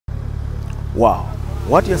Wow,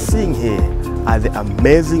 what you're seeing here are the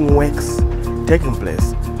amazing works taking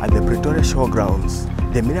place at the Pretoria Showgrounds,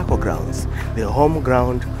 the Miracle Grounds, the home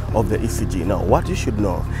ground of the ECG. Now, what you should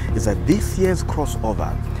know is that this year's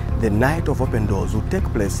crossover, the Night of Open Doors, will take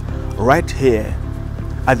place right here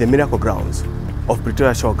at the Miracle Grounds of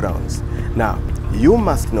Pretoria Showgrounds. Now, you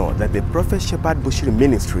must know that the Prophet Shepherd Bushiri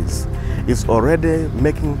Ministries is already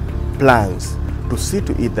making plans to see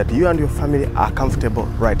to it that you and your family are comfortable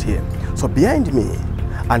right here. So behind me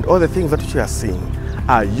and all the things that you are seeing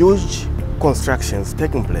are huge constructions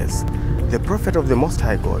taking place. The Prophet of the Most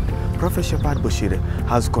High God, Prophet Shepherd Bushiri,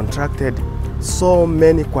 has contracted so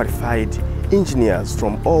many qualified engineers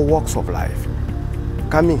from all walks of life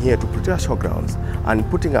coming here to Pretoria Showgrounds and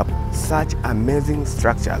putting up such amazing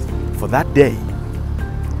structures for that day,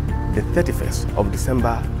 the 31st of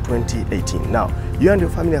December 2018. Now, you and your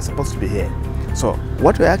family are supposed to be here. So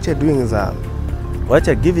what we're actually doing is we're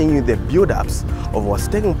actually giving you the build-ups of what's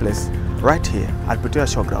taking place right here at Pretoria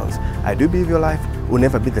Showgrounds. I do believe your life will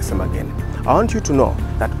never be the same again. I want you to know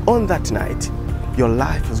that on that night, your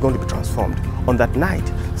life is going to be transformed. On that night,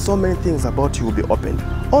 so many things about you will be opened.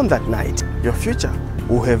 On that night, your future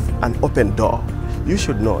will have an open door. You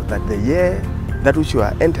should know that the year that which you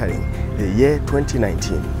are entering, the year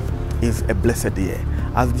 2019, is a blessed year.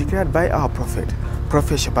 As declared by our prophet,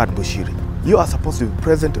 Prophet Shepherd Bushiri, you are supposed to be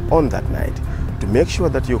present on that night to make sure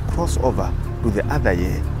that you cross over to the other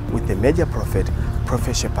year with the major prophet,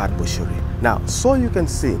 Prophet Shepherd Bushiri. Now, so you can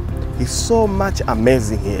see, it's so much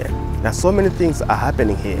amazing here. That so many things are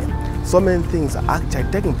happening here. So many things are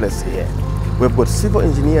actually taking place here. We've got civil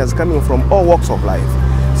engineers coming from all walks of life,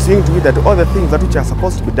 seeing to it that all the things that which are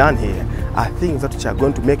supposed to be done here are things that which are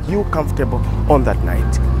going to make you comfortable on that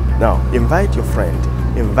night. Now, invite your friend,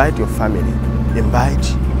 invite your family, invite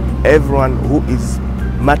everyone who is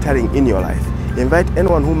mattering in your life. Invite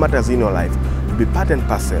anyone who matters in your life to be part and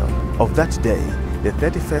parcel of that day, the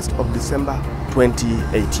 31st of December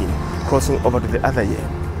 2018, crossing over to the other year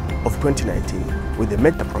of 2019 with the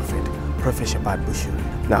major prophet, Prophet Shepherd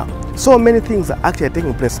Bushiri. Now, so many things are actually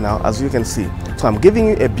taking place now, as you can see. So I'm giving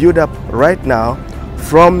you a build-up right now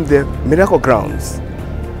from the Miracle Grounds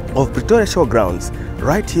of Pretoria Showgrounds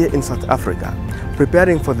right here in South Africa,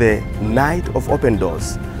 preparing for the Night of Open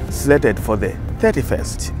Doors, slated for the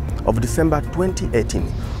 31st of December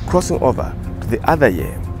 2018, crossing over to the other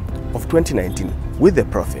year of 2019 with the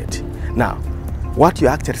prophet. Now, what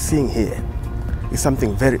you're actually seeing here is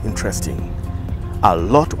something very interesting. A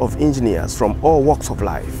lot of engineers from all walks of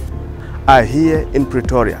life are here in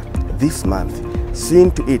Pretoria this month,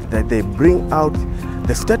 seeing to it that they bring out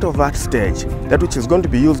the state-of-art stage, that which is going to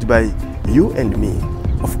be used by you and me,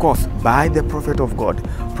 of course, by the prophet of God,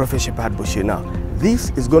 Prophet Shepherd Bushiri. Now,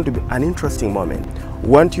 this is going to be an interesting moment. I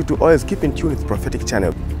want you to always keep in tune with Prophetic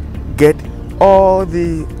Channel. Get all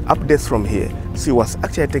the updates from here. See what's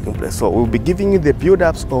actually taking place. So we'll be giving you the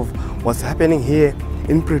build-ups of what's happening here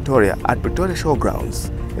in Pretoria at Pretoria Showgrounds,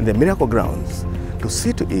 in the Miracle Grounds, to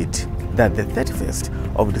see to it that the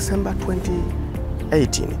 31st of December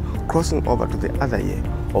 2018, crossing over to the other year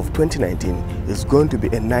of 2019, is going to be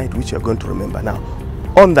a night which you're going to remember. Now,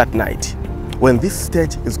 on that night, when this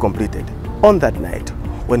stage is completed, on that night,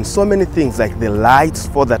 when so many things like the lights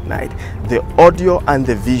for that night, the audio and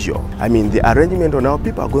the visual, I mean the arrangement on how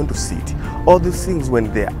people are going to sit, all these things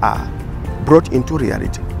when they are brought into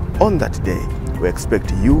reality, on that day, we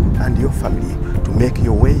expect you and your family to make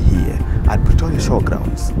your way here at Pretoria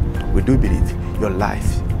Showgrounds. We do believe your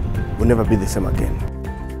life will never be the same again.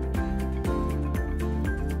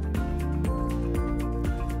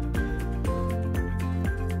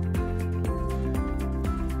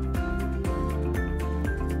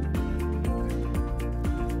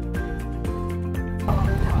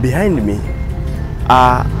 Behind me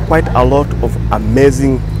are quite a lot of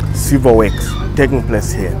amazing civil works taking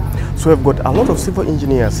place here. So we've got a lot of civil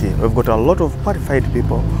engineers here. We've got a lot of qualified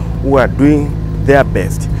people who are doing their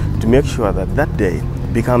best to make sure that that day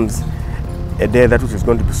becomes a day that which is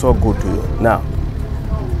going to be so good to you. Now,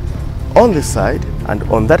 on this side and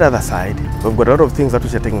on that other side, we've got a lot of things that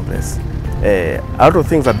which are taking place. A lot of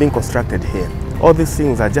things are being constructed here. All these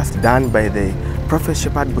things are just done by the Prophet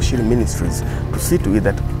Shepherd Bushiri Ministries to see to it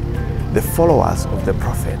that the followers of the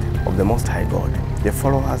Prophet of the Most High God, the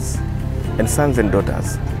followers and sons and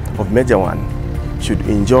daughters of Major One, should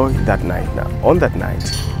enjoy that night. Now, on that night,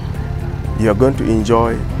 you are going to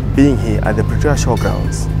enjoy being here at the Pretoria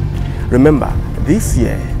Showgrounds. Remember, this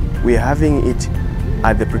year we are having it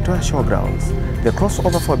at the Pretoria Showgrounds. The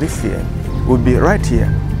crossover for this year will be right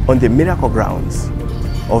here on the Miracle Grounds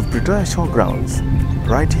of Pretoria Showgrounds,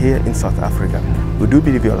 right here in South Africa. We do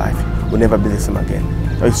believe your life will never be the same again.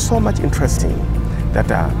 It's so much interesting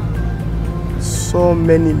that so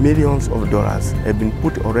many millions of dollars have been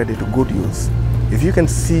put already to good use. If you can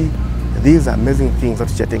see these amazing things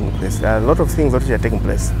that are taking place, there are a lot of things that are taking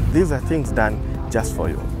place. These are things done just for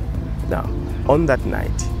you. Now, on that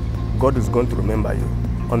night, God is going to remember you.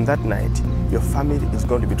 On that night, your family is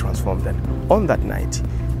going to be transformed. And on that night,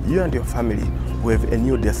 you and your family will have a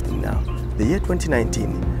new destiny now. The year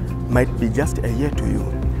 2019 might be just a year to you,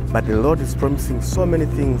 but the Lord is promising so many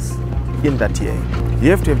things in that year. You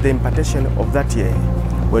have to have the impartation of that year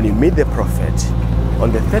when you meet the prophet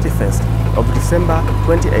on the 31st of December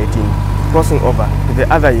 2018, crossing over to the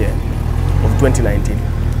other year of 2019.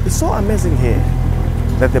 It's so amazing here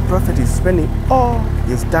that the prophet is spending all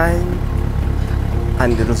his time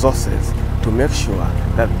and the resources to make sure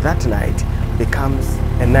that that night becomes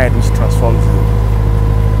a night which transforms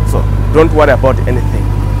you. So don't worry about anything.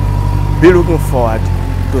 Be looking forward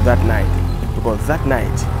to that night, because that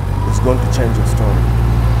night is going to change your story.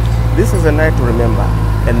 This is a night to remember,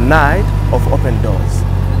 a night of open doors.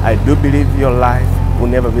 I do believe your life will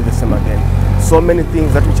never be the same again. So many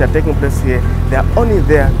things that which are taking place here, they are only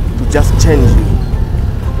there to just change you.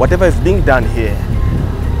 Whatever is being done here,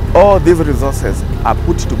 all these resources are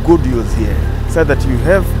put to good use here, so that you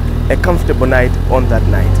have a comfortable night on that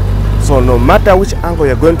night. So no matter which angle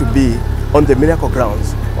you're going to be on the miracle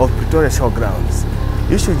grounds of Pretoria Showgrounds,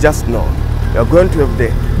 you should just know you're going to have the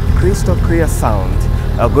crystal clear sound,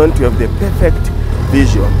 you're going to have the perfect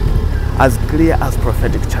vision, as clear as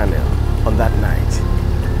prophetic channel on that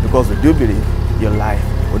night, because we do believe your life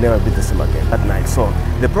will never be the same again that night. So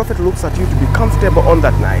the prophet looks at you to be comfortable on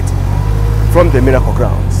that night from the miracle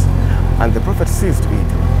grounds, and the prophet sees to it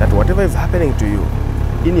that whatever is happening to you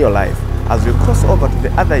in your life, as you cross over to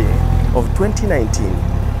the other year of 2019,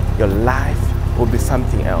 your life will be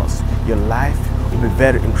something else. Your life will be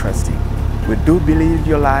very interesting. We do believe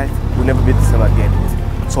your life will never be the same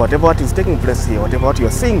again. So whatever what is taking place here, whatever what you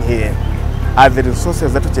are seeing here, are the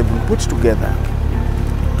resources that which have been put together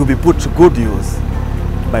to be put to good use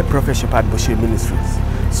by Prophet Shepherd Bushiri Ministries.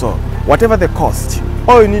 So whatever the cost,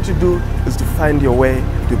 all you need to do is to find your way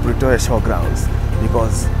to Pretoria Showgrounds,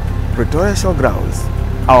 because Pretoria Showgrounds,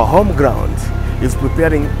 our home ground, is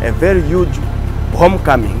preparing a very huge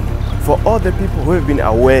homecoming for all the people who have been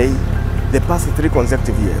away the past 3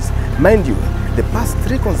 consecutive years. Mind you, the past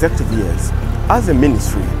 3 consecutive years, as a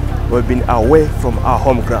ministry, we've been away from our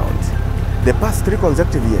home ground. The past 3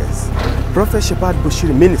 consecutive years, Prophet Shepherd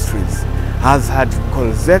Bushiri Ministries has had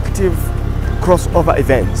consecutive crossover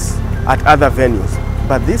events at other venues.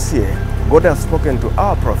 But this year, God has spoken to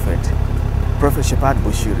our prophet, Prophet Shepherd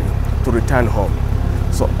Bushiri, to return home.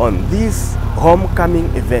 So on this homecoming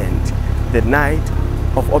event, the night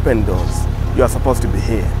of open doors, you are supposed to be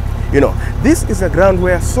here. You know, this is a ground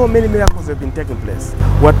where so many miracles have been taking place.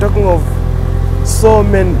 We're talking of so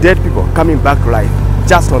many dead people coming back to life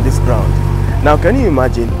just on this ground. Now, can you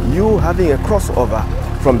imagine you having a crossover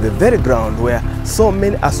from the very ground where so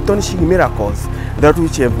many astonishing miracles that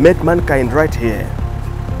which have made mankind right here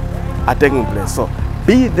are taking place? So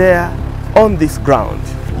be there on this ground.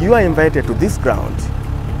 You are invited to this ground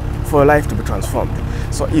for your life to be transformed.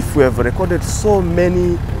 So if we have recorded so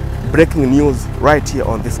many breaking news right here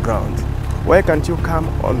on this ground, why can't you come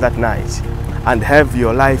on that night and have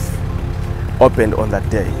your life opened on that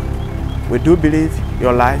day? We do believe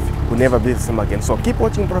your life will never be the same again. So keep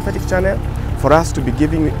watching Prophetic Channel for us to be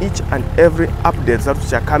giving you each and every updates that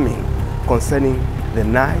which are coming concerning the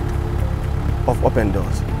night of open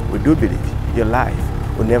doors. We do believe your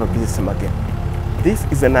life will never be the same again. This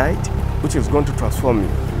is a night which is going to transform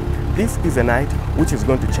you. This is a night which is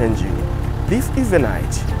going to change you. This is a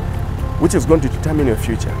night which is going to determine your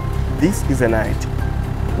future. This is a night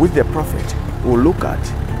which the prophet will look at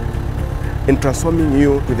in transforming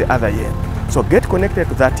you to the other year. So get connected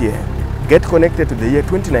to that year. Get connected to the year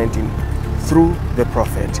 2019 through the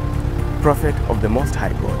prophet of the Most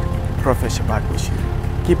High God, Prophet Shepherd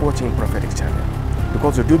Bushiri. Keep watching Prophetic Channel,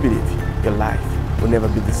 because we do believe your life will never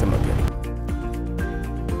be the same again.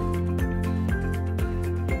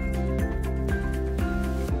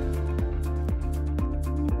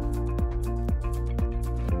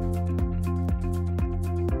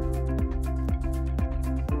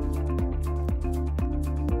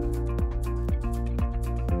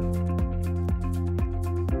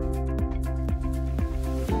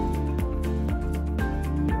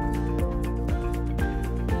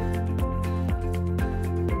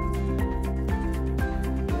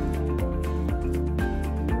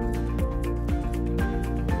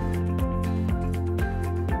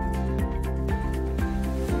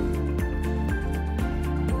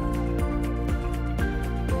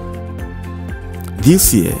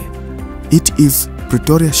 This year, it is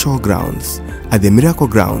Pretoria Showgrounds at the Miracle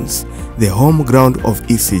Grounds, the home ground of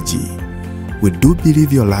ECG. We do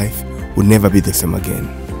believe your life will never be the same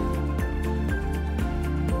again.